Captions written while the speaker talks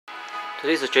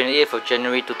Today is the 28th of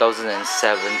January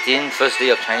 2017, first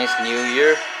day of Chinese New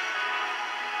Year.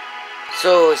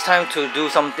 So it's time to do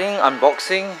something,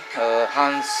 unboxing.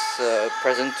 Han's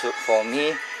present for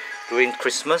me during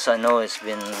Christmas. I know it's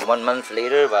been 1 month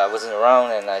later, but I wasn't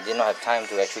around and I did not have time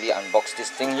to actually unbox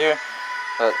this thing here.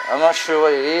 But I'm not sure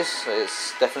what it is.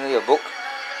 It's definitely a book,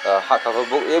 a hardcover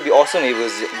book. It would be awesome if it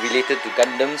was related to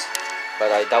Gundams,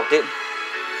 but I doubt it.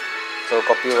 So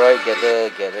copyright, get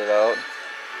it out.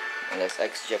 And let's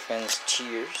ex-Japan's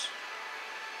cheers.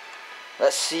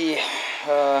 Let's see.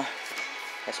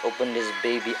 Let's open this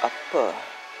baby up.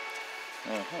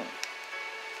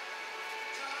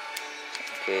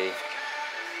 Okay.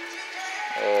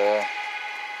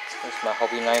 Where's my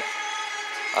hobby knife?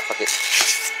 Ah, fuck it.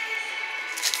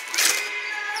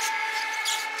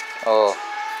 Oh,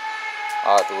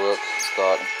 artwork. It's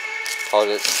got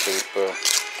toilet paper.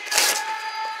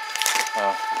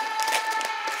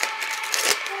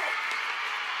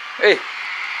 Hey,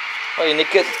 why are you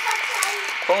naked?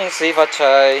 Kong Si Fa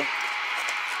Chai.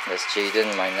 That's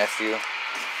Jaden, my nephew,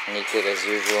 naked as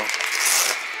usual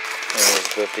in his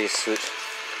birthday suit.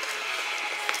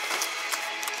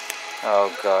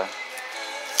 Oh god.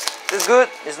 It's good,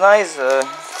 it's nice.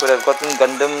 Could have gotten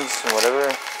Gundams or whatever,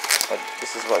 but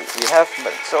this is what we have,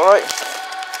 but it's alright.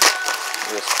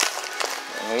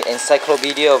 Maybe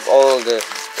encyclopedia of all the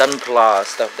Gunpla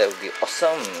stuff, that would be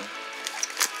awesome.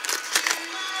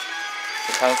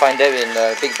 You can't find that in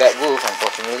Big Bad Wolf,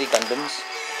 unfortunately. Gundams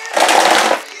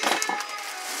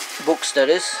books, that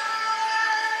is.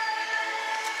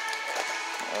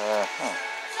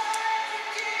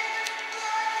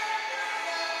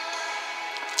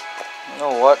 You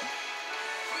know what?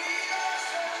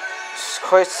 It's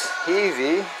quite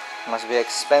heavy. Must be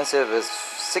expensive. It's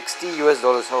 $60 US.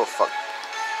 Oh fuck.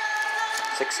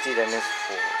 60, that means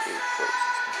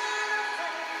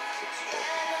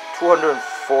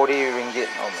 240 ringgit.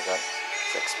 Oh my god,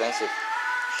 it's expensive.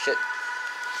 Shit.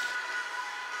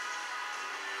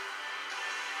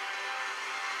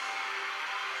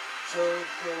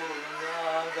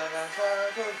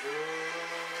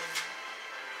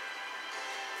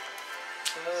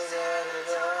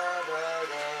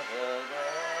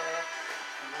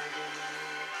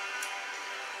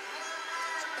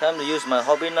 Time to use my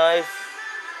hobby knife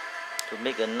to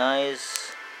make a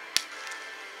nice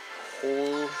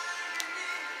hole.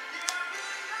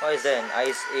 Why is there an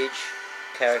Ice Age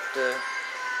character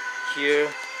here?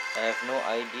 I have no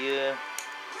idea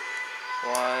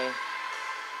why.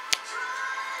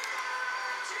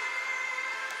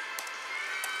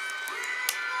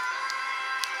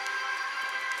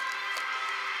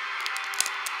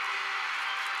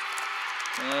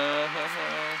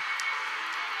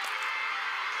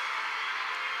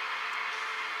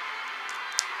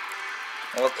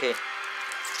 Okay.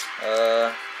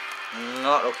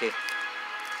 Not okay.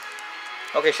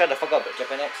 Okay, shut the fuck up,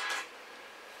 Japanex.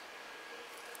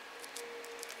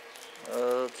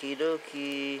 Okie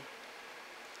dokie.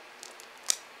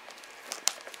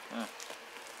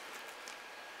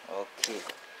 Okay.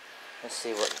 Let's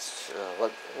see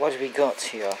what we got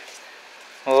here.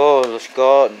 Oh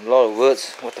god, a lot of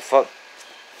words. What the fuck?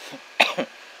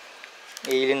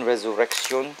 Alien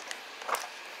Resurrection.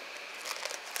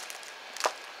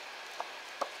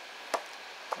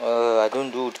 I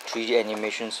don't do 3D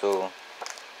animation, so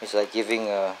it's like giving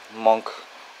a monk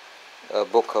a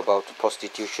book about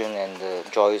prostitution and the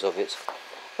joys of it.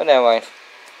 But never mind.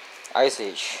 Ice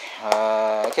Age.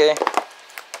 Okay.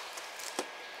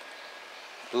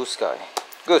 Blue sky.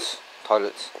 Good.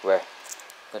 Toilet. Where?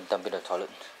 Gonna dump it in the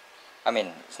toilet. I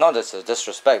mean, it's not just a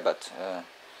disrespect, but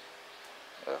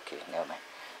okay, never mind.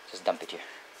 Just dump it here.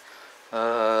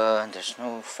 There's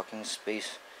no fucking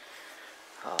space.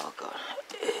 Oh god.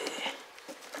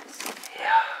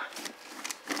 Yeah.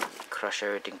 Crush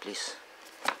everything, please.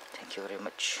 Thank you very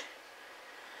much.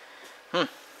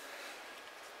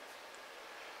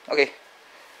 Okay.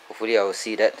 Hopefully I will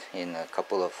see that in a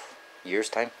couple of years'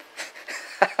 time.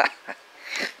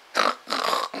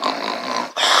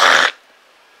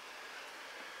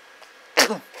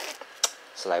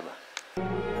 Saliva.